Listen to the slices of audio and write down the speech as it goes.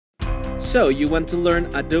So you want to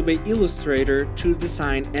learn Adobe Illustrator to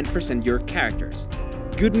design and present your characters.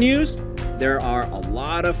 Good news? There are a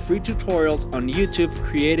lot of free tutorials on YouTube,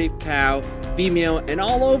 Creative Cow, Vimeo, and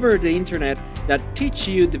all over the internet that teach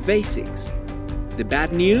you the basics. The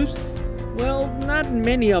bad news? Well, not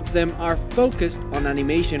many of them are focused on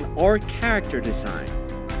animation or character design.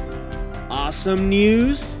 Awesome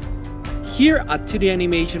news? Here at 2D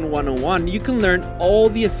Animation 101, you can learn all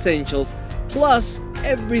the essentials plus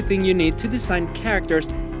everything you need to design characters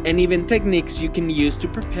and even techniques you can use to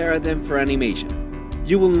prepare them for animation.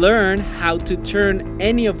 You will learn how to turn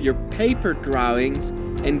any of your paper drawings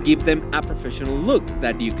and give them a professional look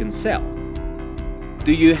that you can sell.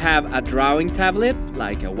 Do you have a drawing tablet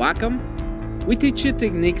like a Wacom? We teach you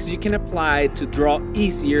techniques you can apply to draw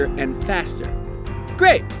easier and faster.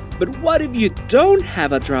 Great! But what if you don't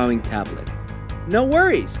have a drawing tablet? No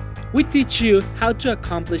worries! We teach you how to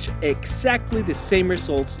accomplish exactly the same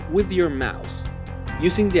results with your mouse,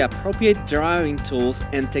 using the appropriate drawing tools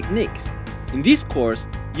and techniques. In this course,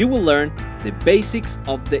 you will learn the basics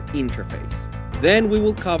of the interface. Then we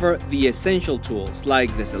will cover the essential tools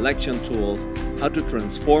like the selection tools, how to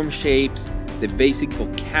transform shapes, the basic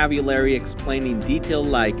vocabulary explained in detail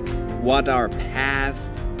like what are paths,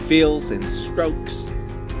 fills, and strokes.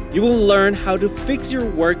 You will learn how to fix your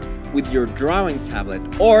work with your drawing tablet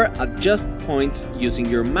or adjust points using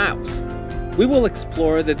your mouse. We will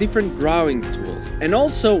explore the different drawing tools and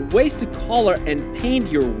also ways to color and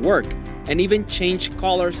paint your work and even change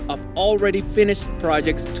colors of already finished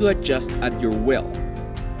projects to adjust at your will.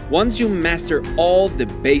 Once you master all the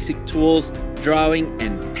basic tools, drawing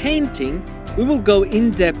and painting, we will go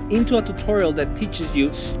in depth into a tutorial that teaches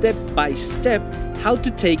you step by step how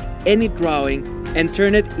to take any drawing and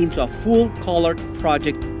turn it into a full colored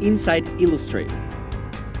project inside Illustrator.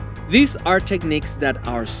 These are techniques that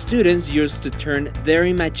our students use to turn their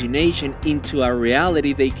imagination into a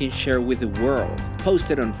reality they can share with the world,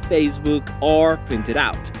 post it on Facebook or print it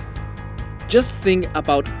out. Just think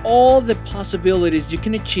about all the possibilities you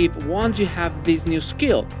can achieve once you have this new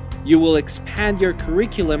skill. You will expand your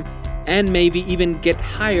curriculum and maybe even get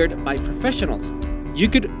hired by professionals. You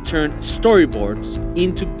could turn storyboards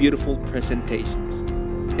into beautiful presentations.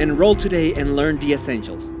 Enroll today and learn the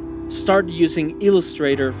essentials. Start using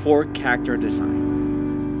Illustrator for character design.